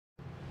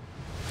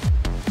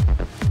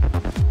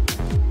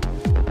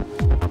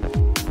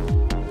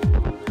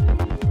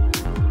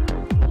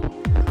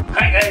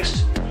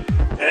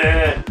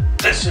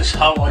this is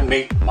how I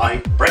make my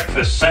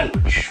breakfast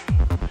sandwich.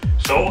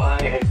 So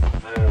I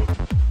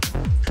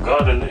have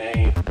gotten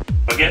a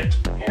baguette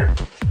here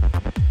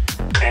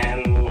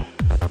and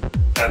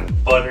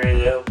I've buttered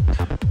it up,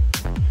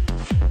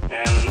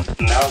 and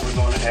now we're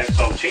going to add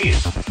some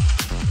cheese.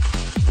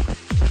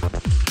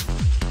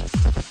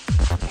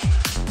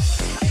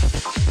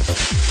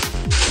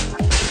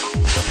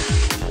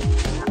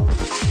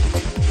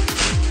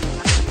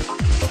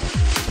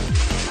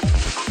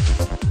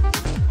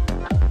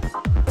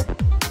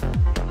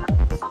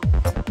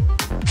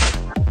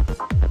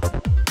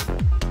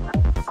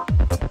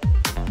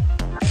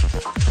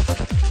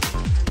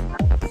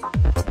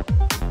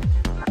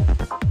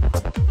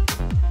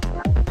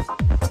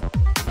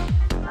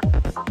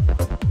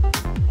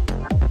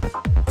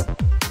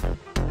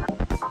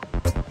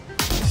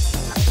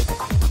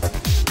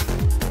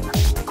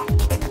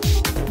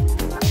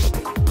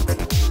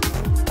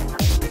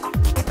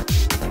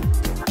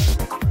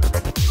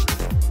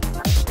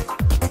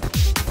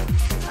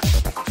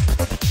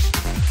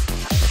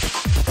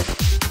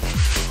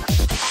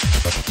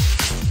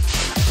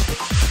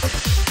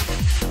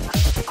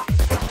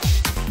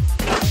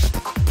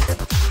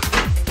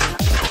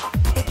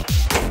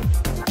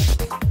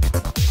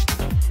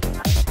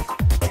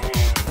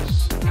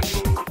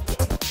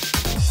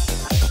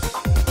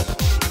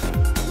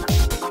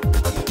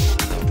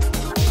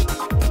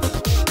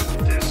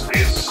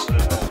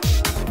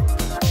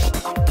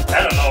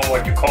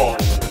 What you call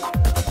it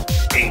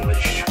in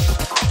English,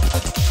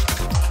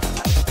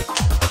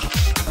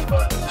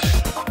 but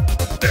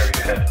there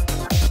you have it.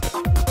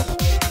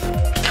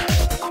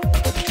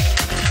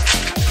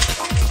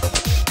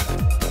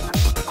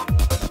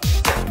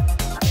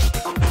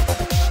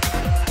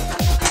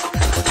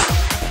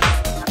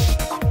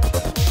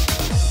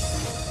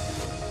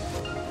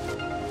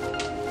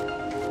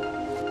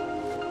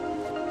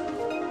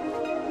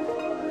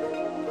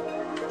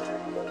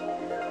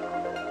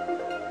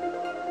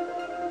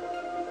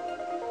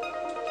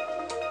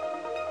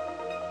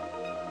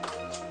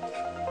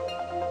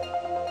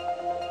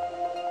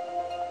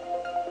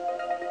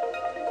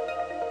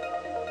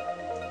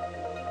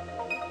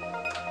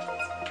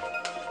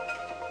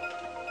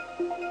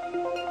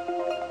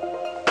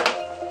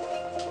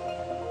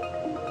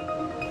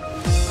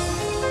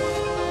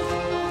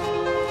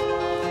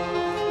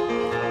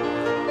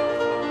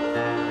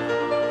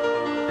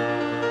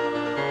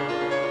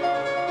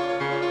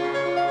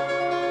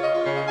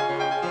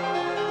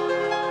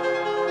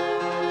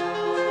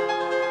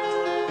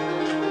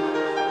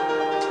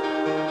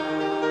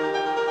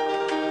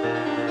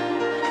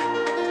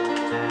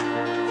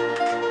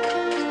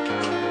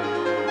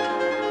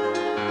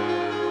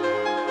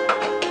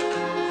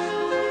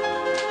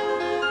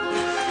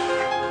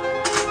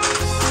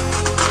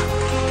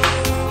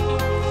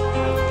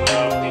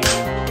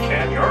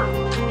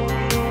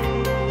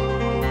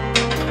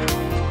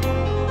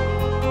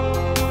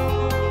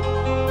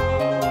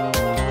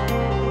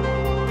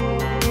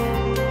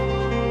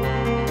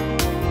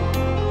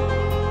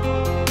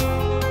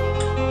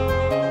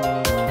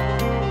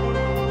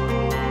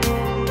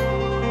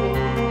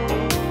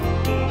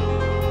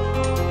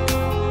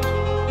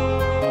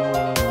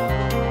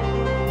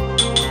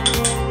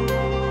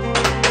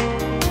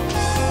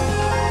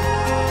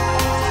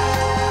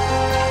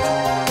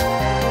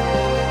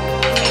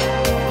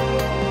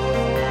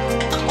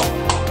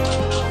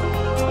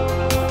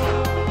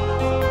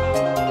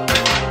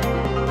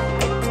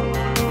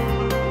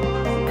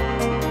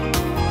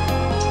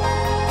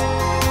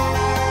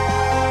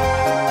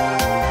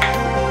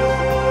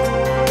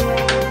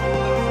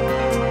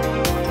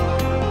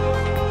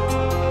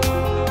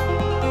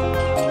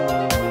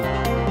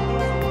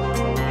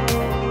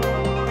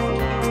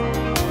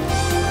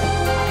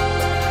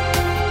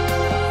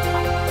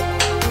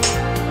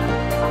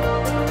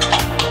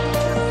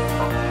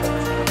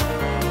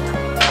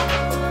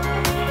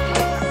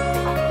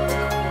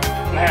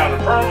 Now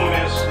the problem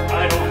is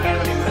I don't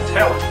have any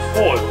metallic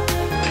foil.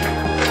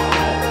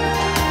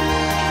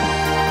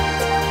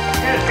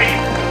 Here's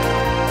Pete.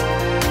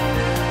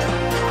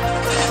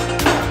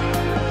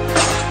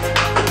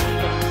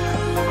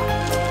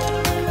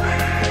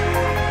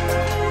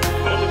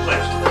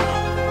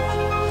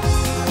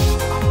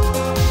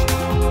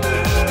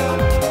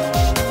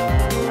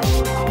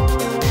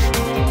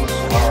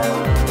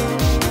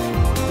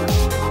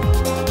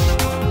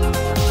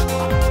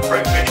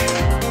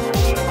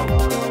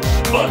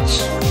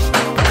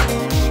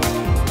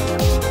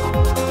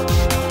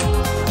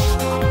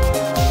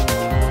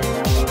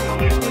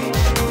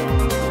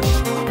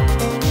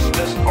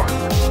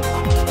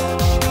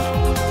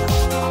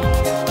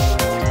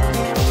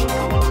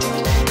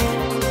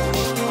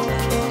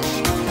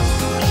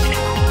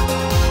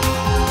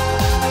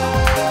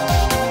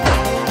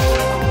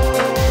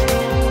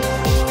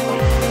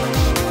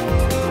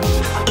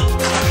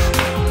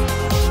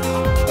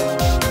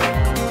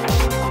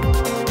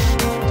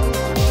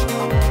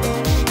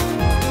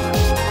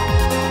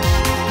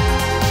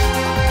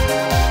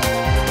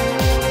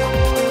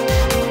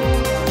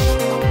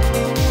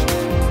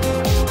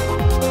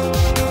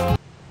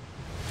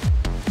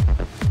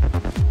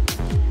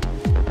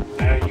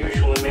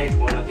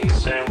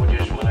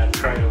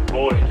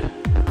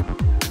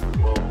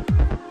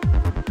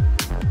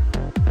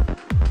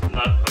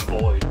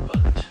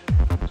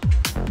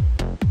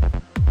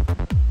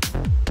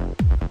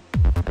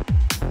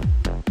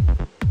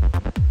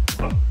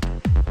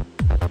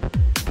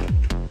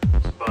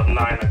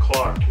 9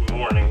 o'clock in the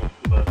morning,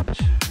 but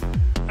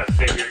I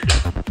figured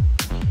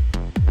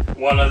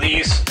one of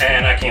these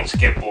and I can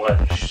skip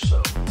lunch,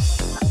 so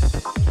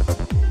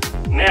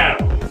now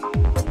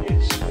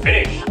it's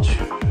finished.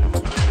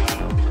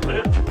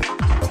 Lid.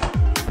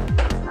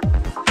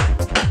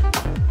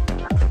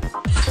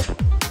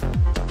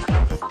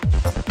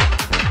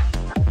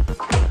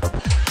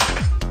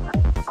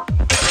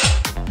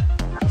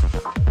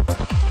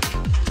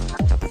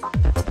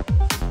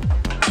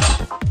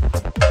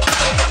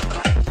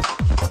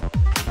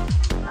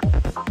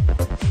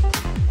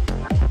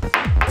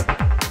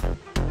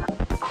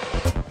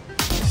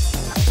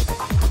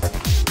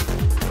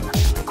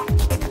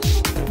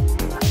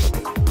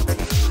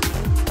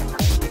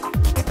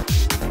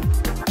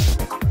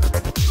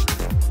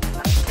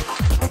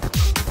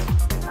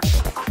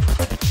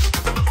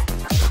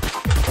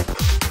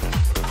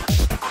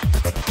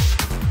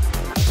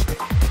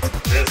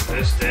 This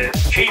is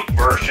the cheap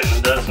version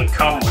that doesn't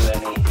come with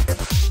any.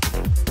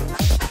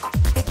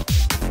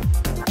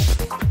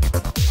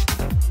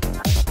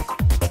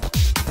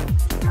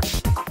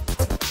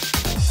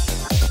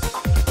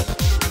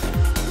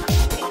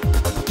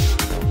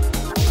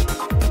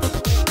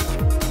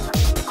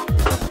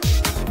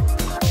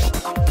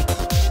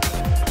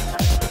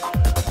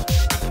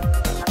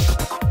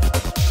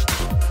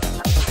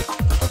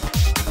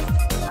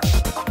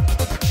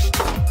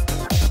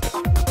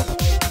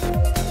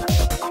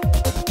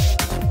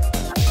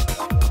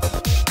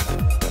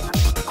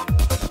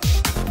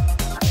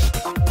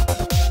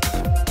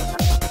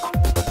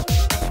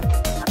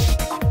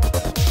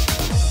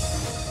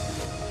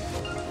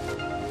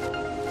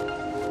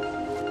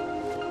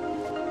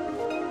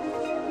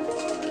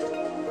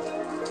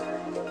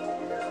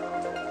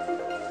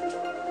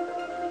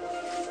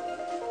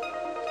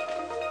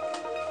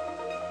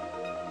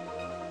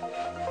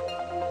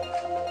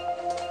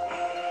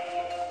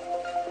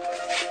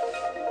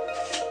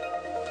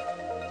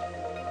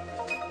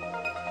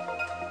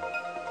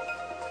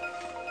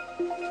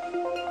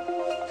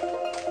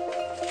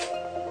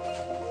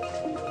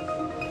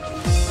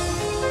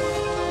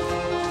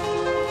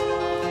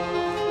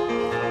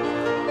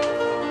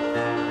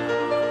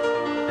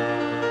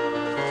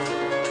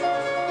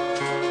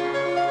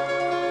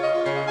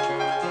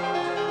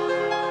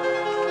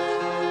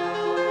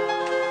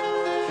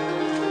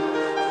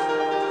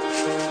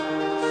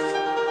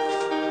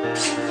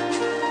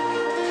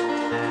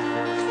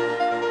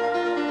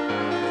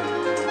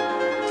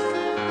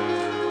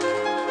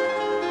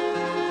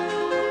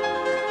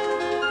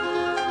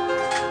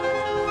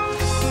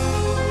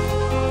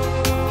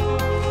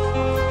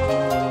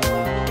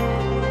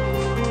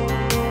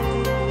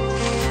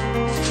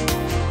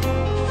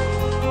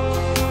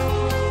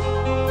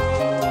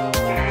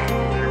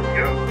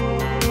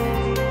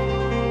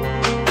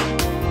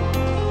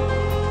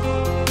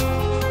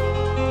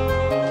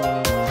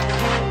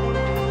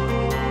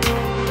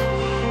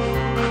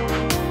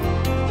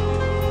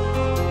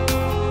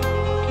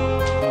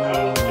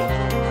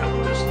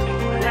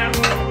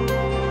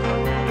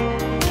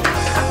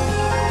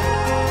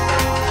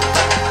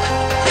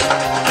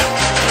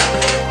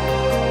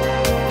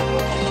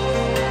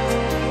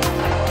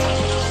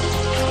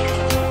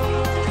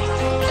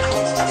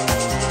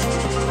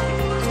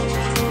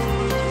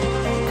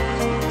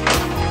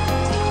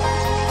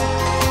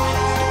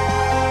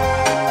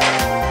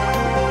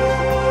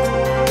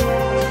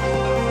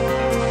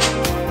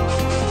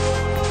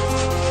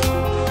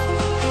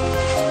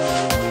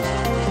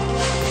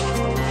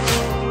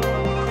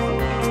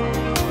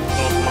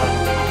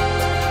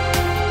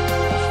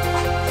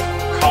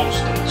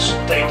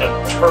 State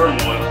of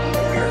turmoil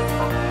here.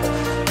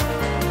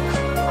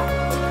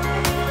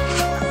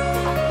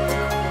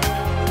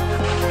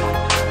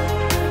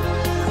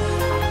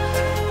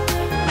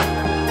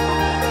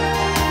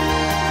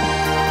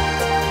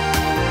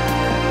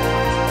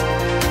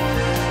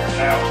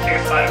 Now,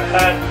 if I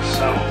had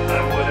some,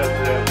 I would have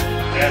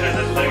added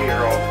a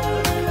layer of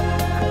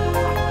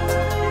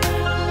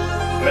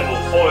metal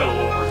foil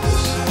over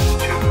this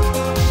to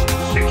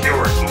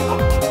secure it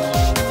more.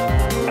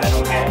 I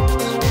don't have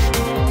it.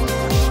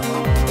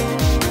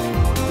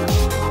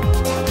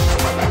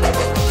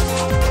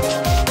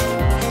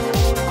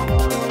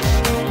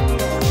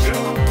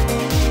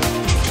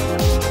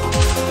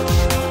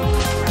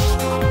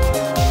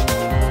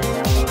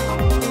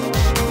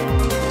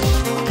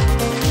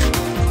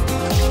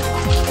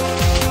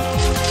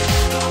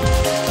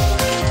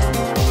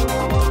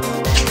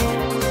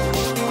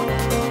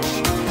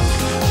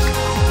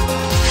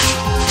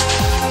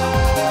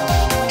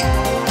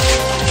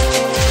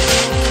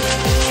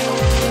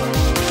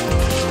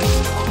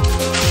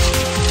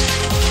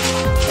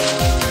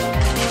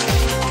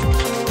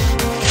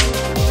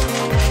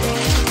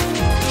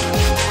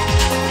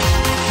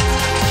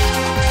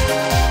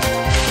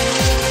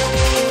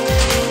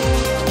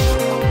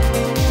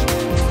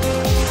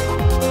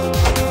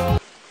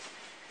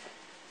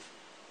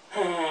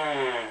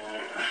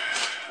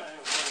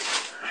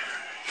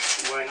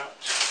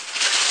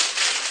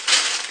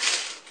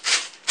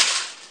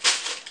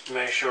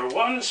 Measure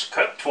once,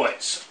 cut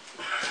twice.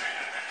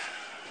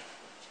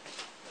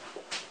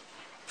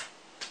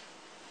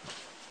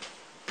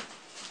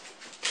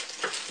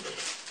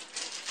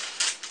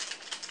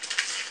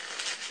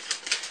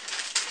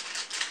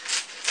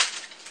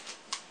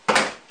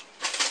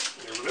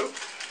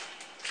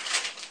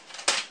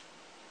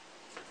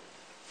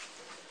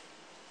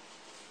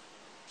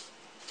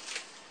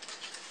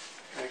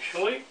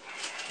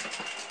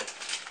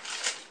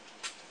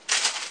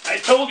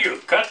 Told you,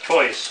 cut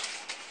twice.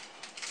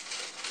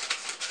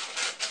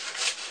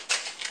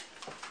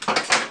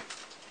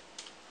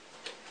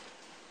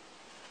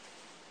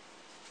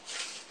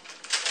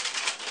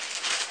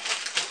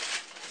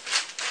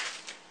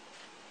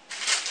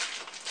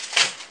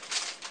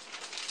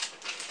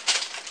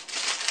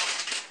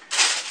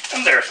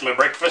 And there's my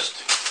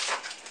breakfast.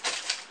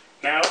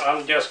 Now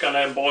I'm just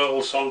gonna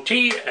boil some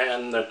tea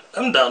and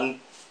I'm done.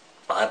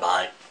 Bye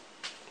bye.